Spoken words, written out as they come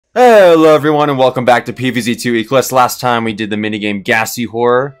Hello everyone and welcome back to PvZ2 Eclise. Last time we did the minigame Gassy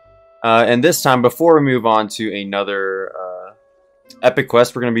Horror. And this time, before we move on to another epic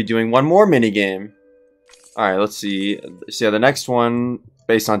quest, we're going to be doing one more minigame. Alright, let's see. So yeah, the next one,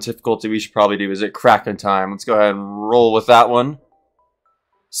 based on difficulty, we should probably do is it Kraken Time. Let's go ahead and roll with that one.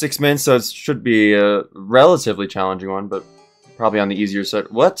 6 minutes, so it should be a relatively challenging one, but probably on the easier side.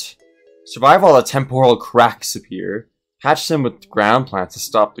 What? Survive while the temporal cracks appear. Hatch them with ground plants to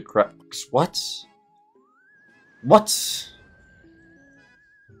stop the cracks. What? What?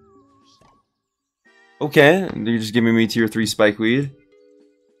 Okay, you're just giving me tier 3 spikeweed?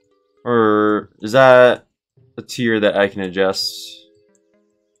 Or is that a tier that I can adjust?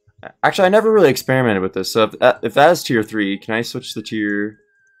 Actually, I never really experimented with this, so if that is tier 3, can I switch the tier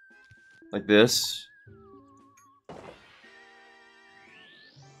like this?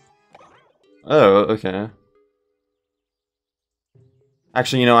 Oh, okay.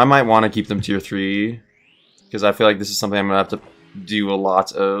 Actually, you know, I might want to keep them tier 3, because I feel like this is something I'm going to have to do a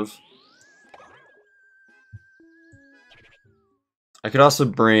lot of. I could also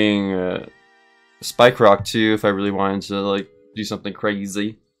bring Spike Rock too, if I really wanted to, like, do something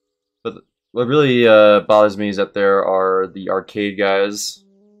crazy. But what really bothers me is that there are the arcade guys.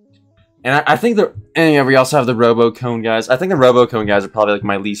 And I think that, and yeah, we also have the Robo-Cone guys. I think the Robo-Cone guys are probably, like,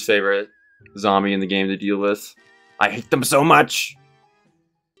 my least favorite zombie in the game to deal with. I hate them so much!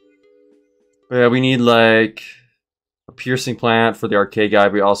 But yeah, we need, like, a piercing plant for the arcade guy.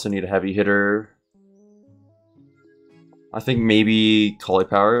 We also need a heavy hitter. I think maybe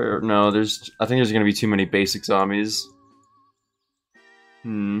cauliflower. No, I think there's gonna be too many basic zombies.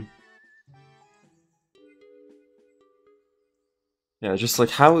 Yeah, just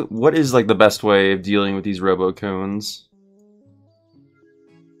like what is like the best way of dealing with these Robo-Cones?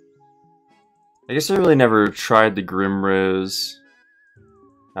 I guess I really never tried the Grimrose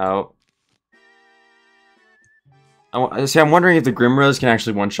out. I'm wondering if the Grimrose can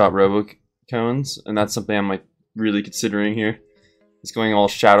actually one-shot Robo-Cones, and that's something I'm like really considering here. It's going all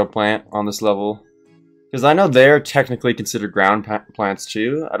Shadow Plant on this level. Because I know they're technically considered ground plants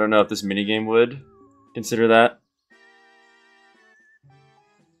too. I don't know if this minigame would consider that.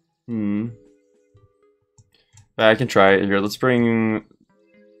 But I can try it here. Let's bring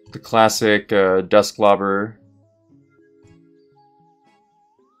the classic Dusklobber.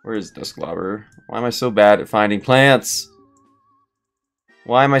 Where is Dusklobber? Why am I so bad at finding plants?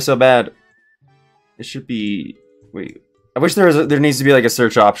 Why am I so bad? It should be... Wait. I wish there needs to be like a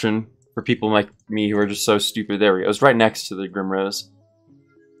search option for people like me who are just so stupid. There we go. It's right next to the Grimrose.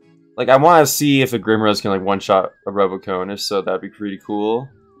 Like, I want to see if a Grimrose can like one-shot a Robo-Cone. If so, that'd be pretty cool.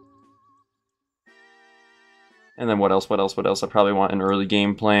 And then what else? What else? What else? I probably want an early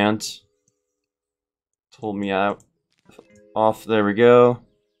game plant. Told me out. Off. There we go.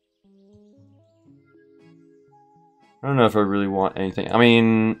 I don't know if I really want anything. I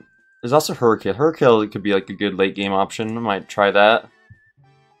mean, there's also Hurricane. Hurricane could be like a good late game option. I might try that.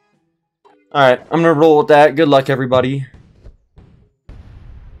 Alright, I'm gonna roll with that. Good luck, everybody.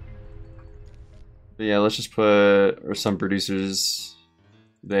 But yeah, let's just put some producers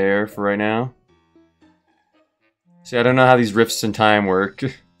there for right now. See, I don't know how these rifts in time work.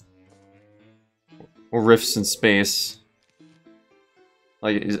 Or rifts in space.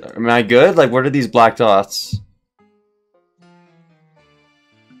 Like, am I good? Like, what are these black dots?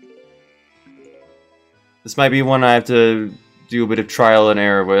 This might be one I have to do a bit of trial and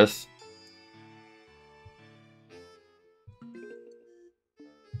error with.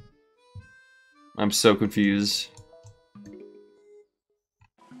 I'm so confused.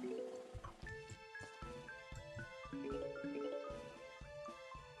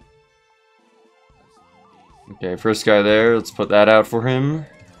 Okay, first guy there. Let's put that out for him.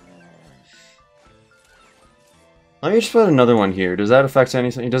 Let me just put another one here. Does that affect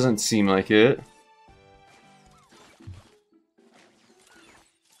anything? It doesn't seem like it.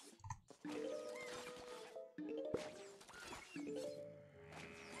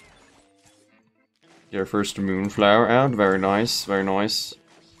 Get our first moonflower out. Very nice, very nice.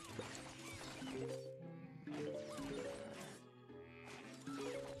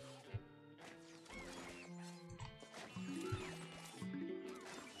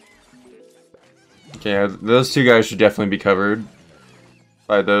 Okay, those two guys should definitely be covered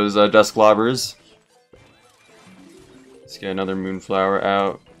by those Dusklobbers. Let's get another moonflower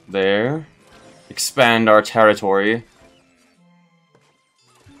out there. Expand our territory.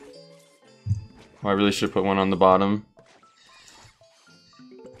 Oh, I really should put one on the bottom.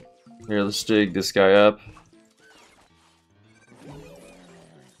 Here, let's dig this guy up.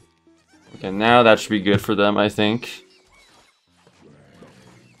 Okay, now that should be good for them, I think.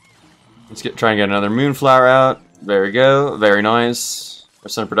 Let's try and get another moonflower out. There we go. Very nice. Our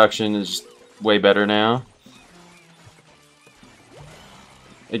sun production is just way better now.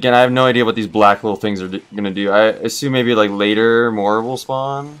 Again, I have no idea what these black little things are gonna do. I assume maybe like later more will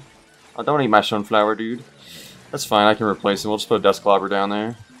spawn. I don't want to eat my sunflower, dude. That's fine, I can replace him. We'll just put a dust clobber down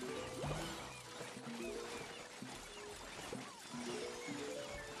there.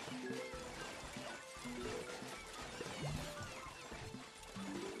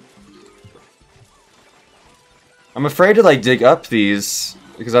 I'm afraid to like dig up these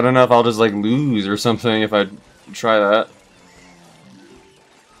because I don't know if I'll just like lose or something if I try that.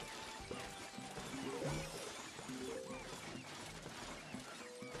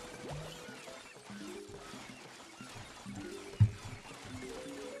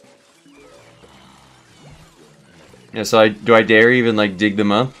 Yeah, so do I dare even like dig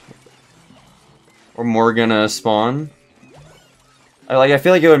them up? Or more gonna spawn? I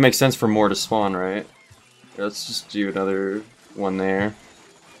feel like it would make sense for more to spawn, right? Let's just do another one there.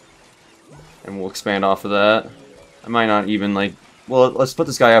 And we'll expand off of that. I might not even like... Well, let's put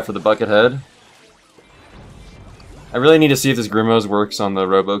this guy out for the bucket head. I really need to see if this Grimos works on the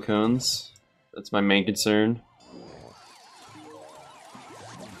Robocones. That's my main concern.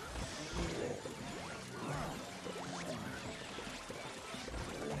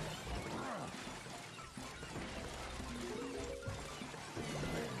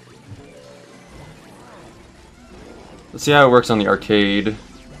 Let's see how it works on the arcade.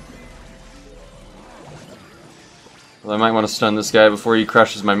 Well, I might want to stun this guy before he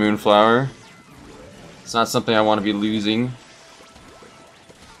crushes my Moonflower. It's not something I want to be losing.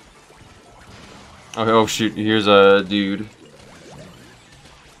 Oh shoot, here's a dude.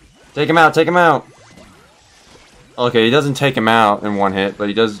 Take him out, take him out! Okay, he doesn't take him out in one hit, but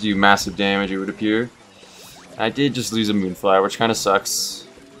he does do massive damage, it would appear. I did just lose a Moonflower, which kind of sucks.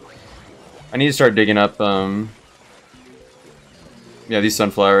 I need to start digging up, yeah, these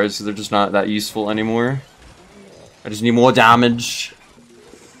sunflowers, they're just not that useful anymore. I just need more damage.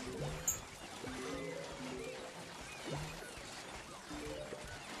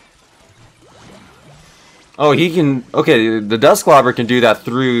 Oh, he can... Okay, the Dust Clobber can do that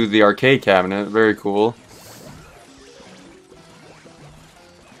through the arcade cabinet. Very cool.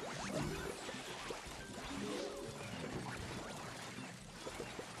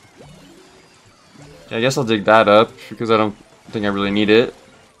 Yeah, I guess I'll dig that up, because I don't think I really need it.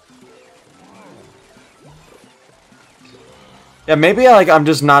 Yeah, maybe I'm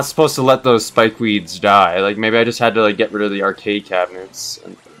just not supposed to let those spikeweeds die. Like maybe I just had to get rid of the arcade cabinets.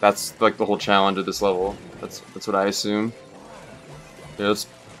 And that's like the whole challenge of this level. That's what I assume. Okay, let's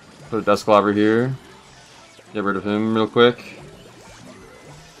put a Dust Clobber here. Get rid of him real quick.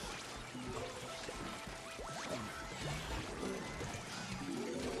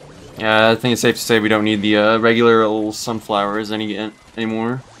 Yeah, I think it's safe to say we don't need the regular old sunflowers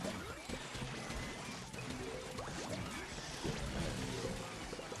anymore.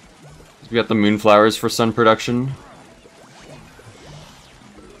 We got the moonflowers for sun production.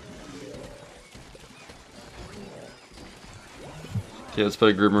 Okay, let's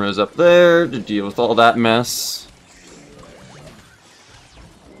put a Groomerose up there to deal with all that mess.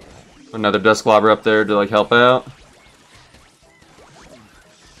 Another Dust Clobber up there to help out.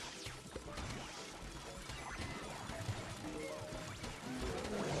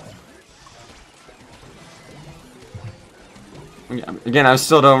 Again, I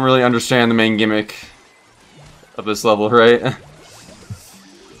still don't really understand the main gimmick of this level, right?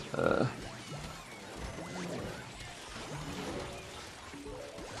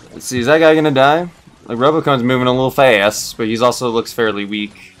 Let's see, is that guy gonna die? Like, Robocone's moving a little fast, but he's also looks fairly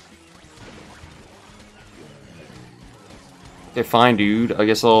weak. Okay, fine, dude. I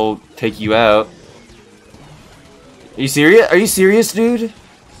guess I'll take you out. Are you serious? Are you serious, dude?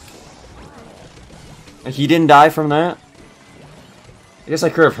 Like, he didn't die from that? I guess I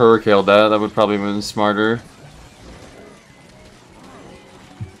could have Hurricaned that. That would probably have been smarter.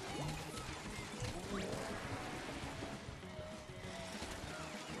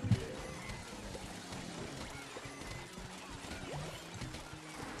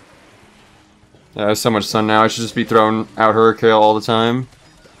 Yeah, I have so much sun now. I should just be throwing out Hurricane all the time.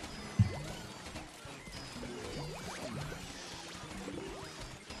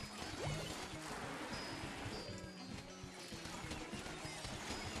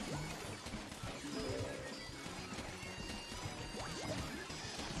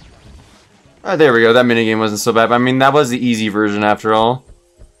 Alright, there we go. That minigame wasn't so bad. I mean, that was the easy version after all.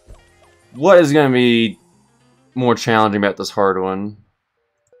 What is going to be more challenging about this hard one?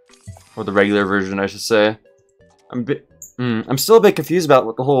 Or the regular version, I should say. I'm I'm still a bit confused about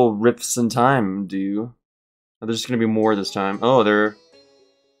what the whole rifts in time do. Are there just going to be more this time? Oh, there...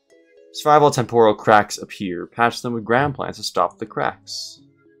 Survival temporal cracks appear. Patch them with ground plants to stop the cracks.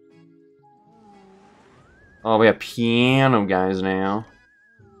 Oh, we have piano guys now.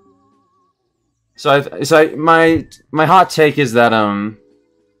 My hot take is that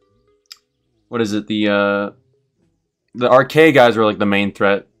what is it? The arcade guys were like the main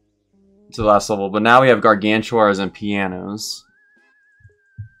threat to the last level, but now we have gargantuars and pianos.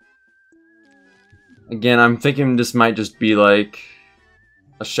 Again, I'm thinking this might just be like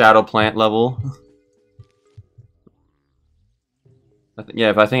a shadow plant level. Yeah,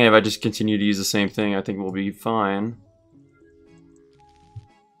 if I just continue to use the same thing, I think we'll be fine.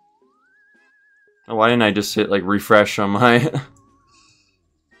 Oh, why didn't I just hit like refresh on my...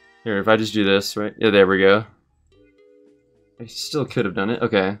 Here, if I just do this, right? Yeah, there we go. I still could have done it.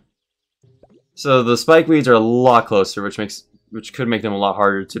 Okay. So the spike weeds are a lot closer, which could make them a lot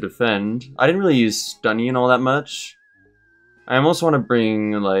harder to defend. I didn't really use stunning all that much. I almost want to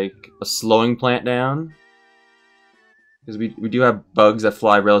bring like a slowing plant down, because we do have bugs that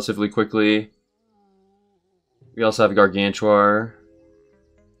fly relatively quickly. We also have Gargantuar.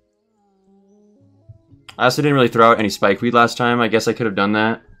 I also didn't really throw out any spikeweed last time. I guess I could have done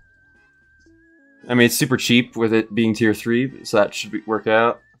that. I mean, it's super cheap with it being tier 3, so that should work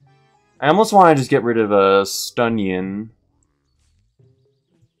out. I almost want to just get rid of a Stunnion.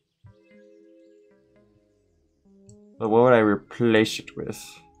 But what would I replace it with?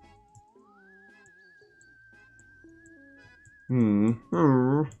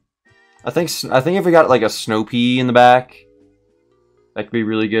 I think if we got like a Snowpea in the back, that could be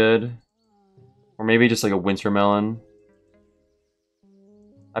really good. Or maybe just like a Wintermelon.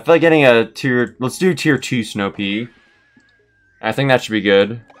 I feel like getting a tier... Let's do tier 2 Snowpea. I think that should be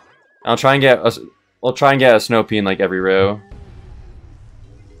good. I'll try and get a Snowpea in like every row.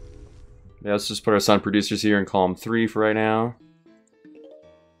 Yeah, let's just put our Sun Producers here and call them 3 for right now.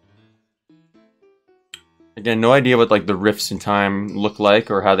 Again, no idea what like the rifts in time look like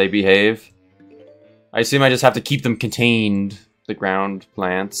or how they behave. I assume I just have to keep them contained, the ground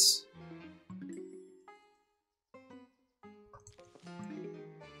plants.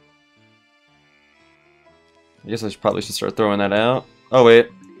 I guess I probably should start throwing that out. Oh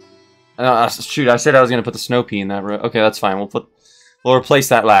wait, shoot! I said I was gonna put the Snowpea in that row. Okay, that's fine. We'll replace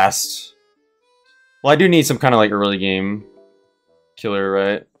that last. Well, I do need some kind of like early game killer,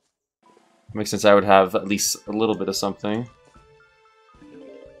 right? Makes sense. I would have at least a little bit of something.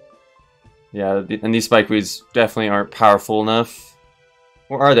 Yeah, and these spikeweeds definitely aren't powerful enough.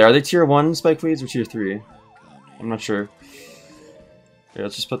 Or are they? Are they tier 1 spikeweeds or tier 3? I'm not sure. Here,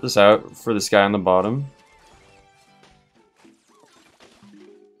 let's just put this out for this guy on the bottom.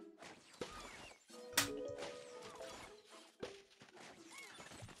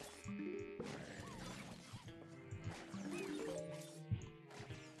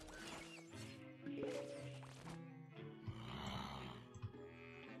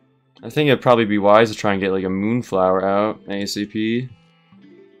 I think it'd probably be wise to try and get like a Moonflower out ASAP.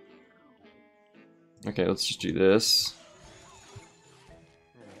 Okay, let's just do this.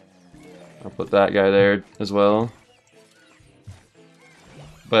 I'll put that guy there as well.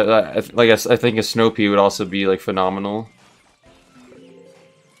 But I think a Snowpea would also be like phenomenal.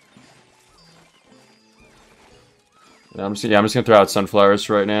 Yeah, I'm just gonna throw out Sunflowers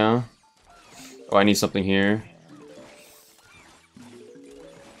right now. Oh, I need something here.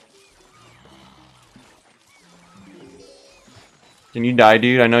 Can you die,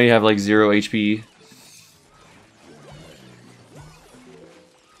 dude? I know you have like 0 HP.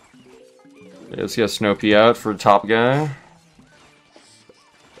 Okay, let's get a Snowpea out for the top guy.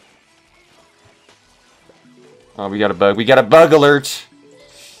 Oh, we got a bug. We got a bug alert!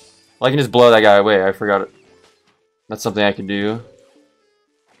 Well, I can just blow that guy away. I forgot it. That's something I can do.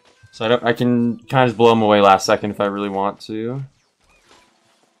 So I can kind of just blow him away last second if I really want to.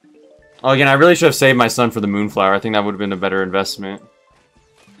 Oh, again, I really should have saved my Sun for the Moonflower. I think that would have been a better investment.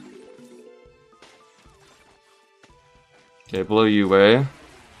 Okay, blow you away.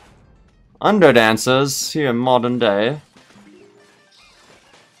 Underdancers, here in modern day.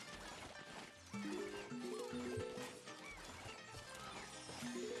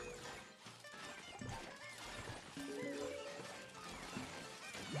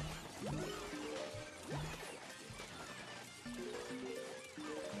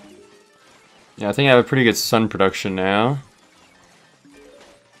 Yeah, I think I have a pretty good sun production now.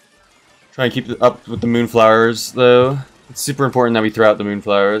 Try and keep it up with the Moonflowers, though. It's super important that we throw out the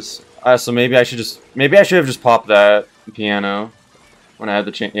Moonflowers. So maybe I should have just popped that piano when I had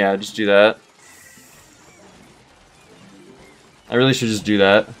the chance. Yeah, just do that. I really should just do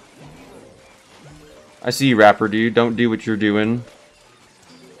that. I see you, rapper dude. Don't do what you're doing.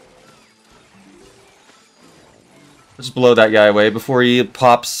 Just blow that guy away before he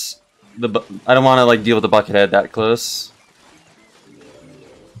pops the... I don't want to, like, deal with the bucket head that close.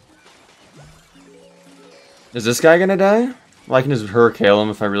 Is this guy gonna die? Well, I can just hurricane him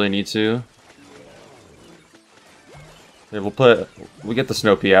if I really need to. Yeah, we'll get the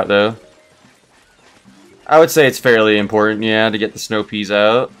snow pea out, though. I would say it's fairly important, yeah, to get the snow peas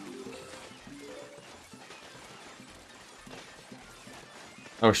out.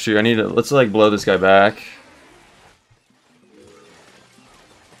 Oh shoot, I need to... Let's, like, blow this guy back.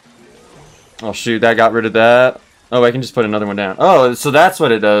 Oh shoot, that got rid of that. Oh, I can just put another one down. Oh, so that's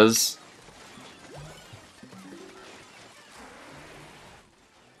what it does.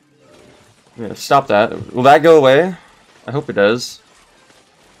 Yeah, stop that. Will that go away? I hope it does.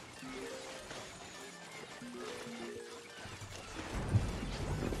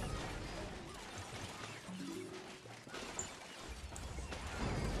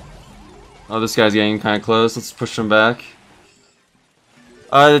 Oh, this guy's getting kind of close. Let's push him back.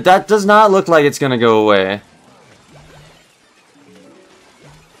 That does not look like it's gonna go away.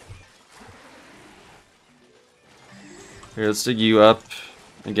 Here, let's dig you up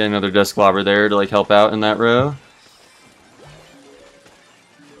and get another desk clobber there to like help out in that row.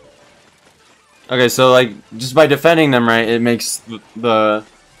 Okay, so like just by defending them, right, it makes the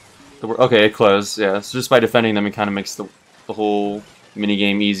okay, it closed. Yeah, so just by defending them, it kind of makes the whole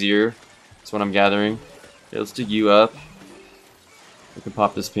minigame easier. That's what I'm gathering. Okay, let's dig you up. We can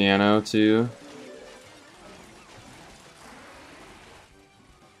pop this piano too.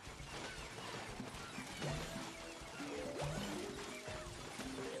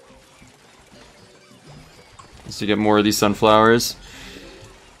 Just to get more of these sunflowers.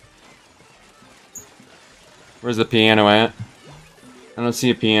 Where's the piano at? I don't see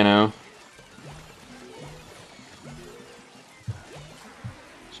a piano.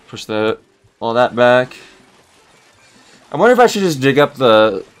 Just push all that back. I wonder if I should just dig up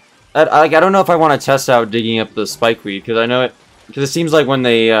the... I don't know if I want to test out digging up the spikeweed, because I know it... Because it seems like when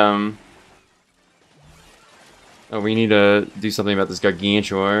they, Oh, we need to do something about this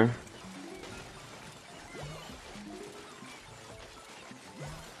gargantuar.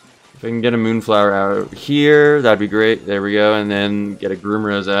 If I can get a moonflower out here, that'd be great. There we go, and then get a groom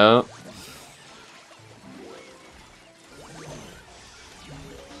rose out.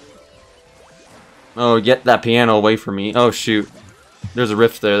 Oh, get that piano away from me. Oh, shoot. There's a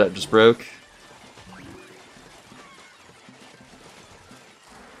rift there that just broke.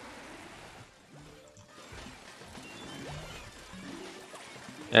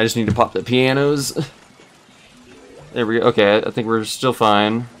 I just need to pop the pianos. There we go. Okay, I think we're still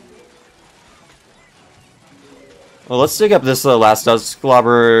fine. Well, let's dig up this last dust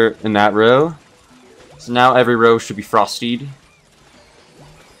clobber in that row. So now every row should be frosted.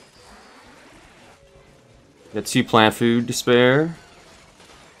 Got 2 plant food to spare.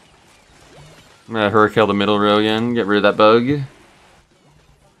 I'm gonna hurricane the middle row again, get rid of that bug.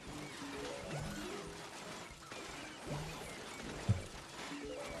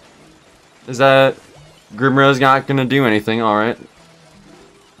 Is that... Grimrow's not gonna do anything, alright.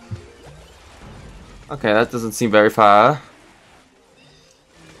 Okay, that doesn't seem very far.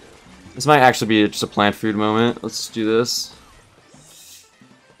 This might actually be just a plant food moment. Let's do this.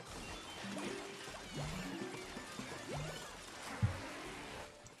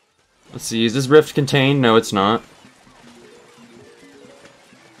 Let's see, is this rift contained? No, it's not.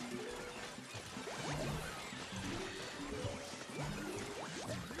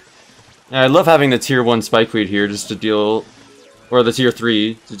 Yeah, I love having the tier 1 spikeweed here just to deal... Or the tier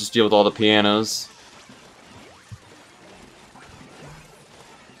 3 to just deal with all the pianos.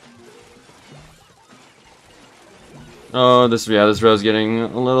 Oh, this row's getting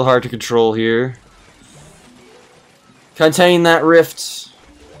a little hard to control here. Contain that rift!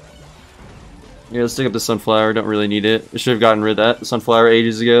 Yeah, let's dig up the sunflower. Don't really need it. I should have gotten rid of that sunflower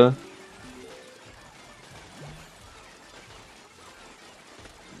ages ago.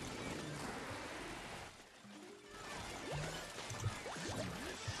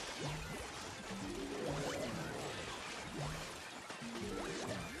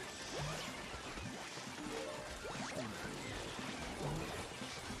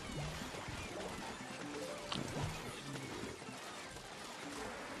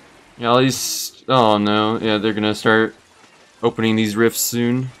 Yeah, at least... Oh no, yeah, they're gonna start opening these rifts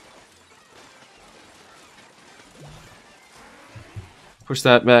soon. Push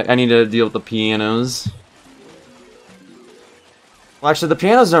that back. I need to deal with the pianos. Well, actually, the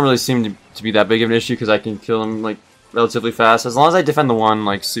pianos don't really seem to be that big of an issue because I can kill them, like, relatively fast. As long as I defend the one,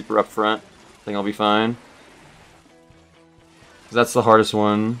 like, super up front, I think I'll be fine. 'Cause that's the hardest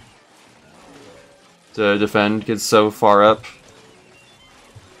one to defend. It's so far up.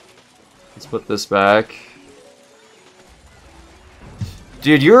 Let's put this back.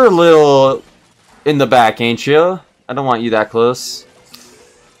 Dude, you're a little in the back, ain't you? I don't want you that close.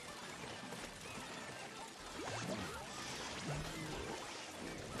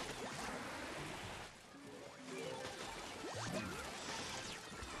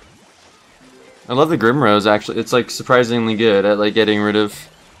 I love the Grimrose, actually. It's like surprisingly good at like getting rid of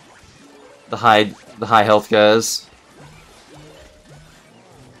the high health guys.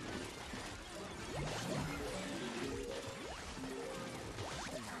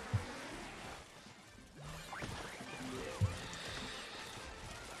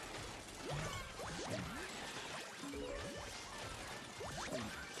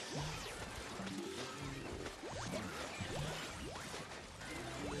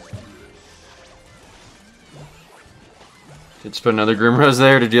 Just put another Grimrose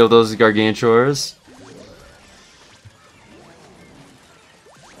there to deal with those Gargantuars.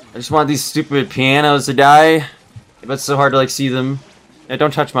 I just want these stupid pianos to die. But it's so hard to like see them. Yeah,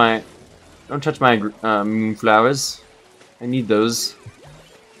 don't touch my moonflowers. I need those.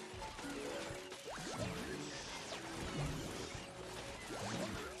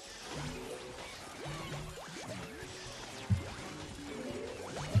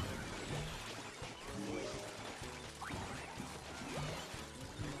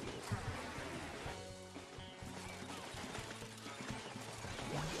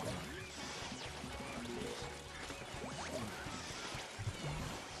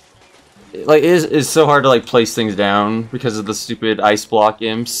 Like, it's so hard to like place things down because of the stupid ice block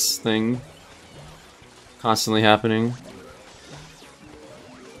imps thing constantly happening.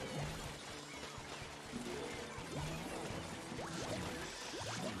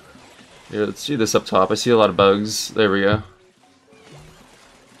 Yeah, let's do this up top. I see a lot of bugs. There we go.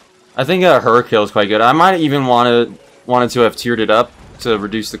 I think Hurricane is quite good. I might even wanted to have tiered it up to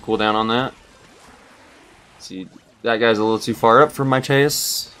reduce the cooldown on that. See, that guy's a little too far up for my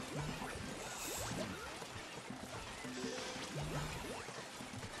chase.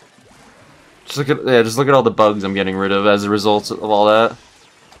 Just look at all the bugs I'm getting rid of as a result of all that.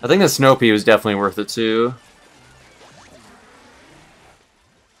 I think the Snow-Pea was definitely worth it too.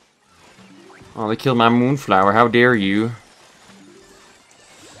 Oh, they killed my Moonflower. How dare you?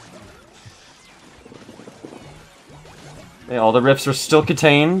 Yeah, all the rifts are still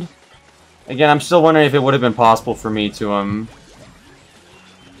contained. Again, I'm still wondering if it would have been possible for me to what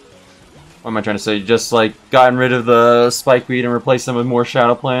am I trying to say? Just like gotten rid of the Spikeweed and replaced them with more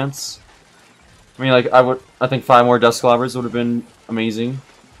Shadow Plants. I mean, like, I think 5 more Dusclovers would have been amazing.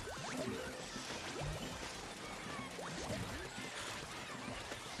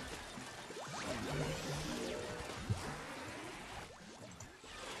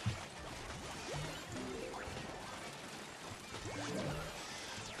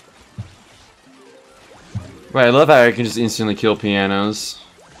 Right, I love how I can just instantly kill pianos.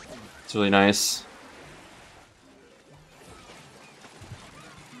 It's really nice.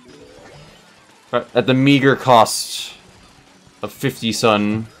 But at the meager cost of 50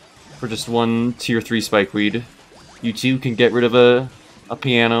 sun for just one tier 3 Spikeweed, you too can get rid of a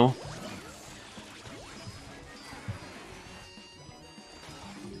piano.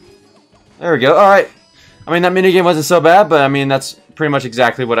 There we go. Alright. I mean, that minigame wasn't so bad, but I mean, that's pretty much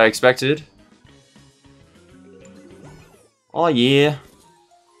exactly what I expected. Oh, yeah.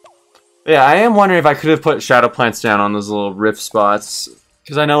 Yeah, I am wondering if I could have put Shadow Plants down on those little rift spots.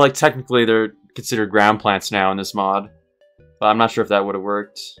 Because I know, like, technically they're considered ground plants now in this mod. But I'm not sure if that would have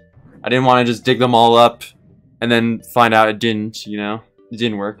worked. I didn't want to just dig them all up and then find out it didn't, you know? It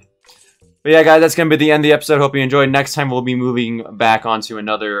didn't work. But yeah, guys, that's going to be the end of the episode. Hope you enjoyed. Next time we'll be moving back onto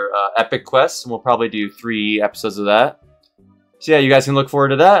another epic quest. And we'll probably do 3 episodes of that. So yeah, you guys can look forward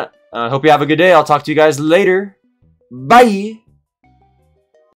to that. Hope you have a good day. I'll talk to you guys later. Bye!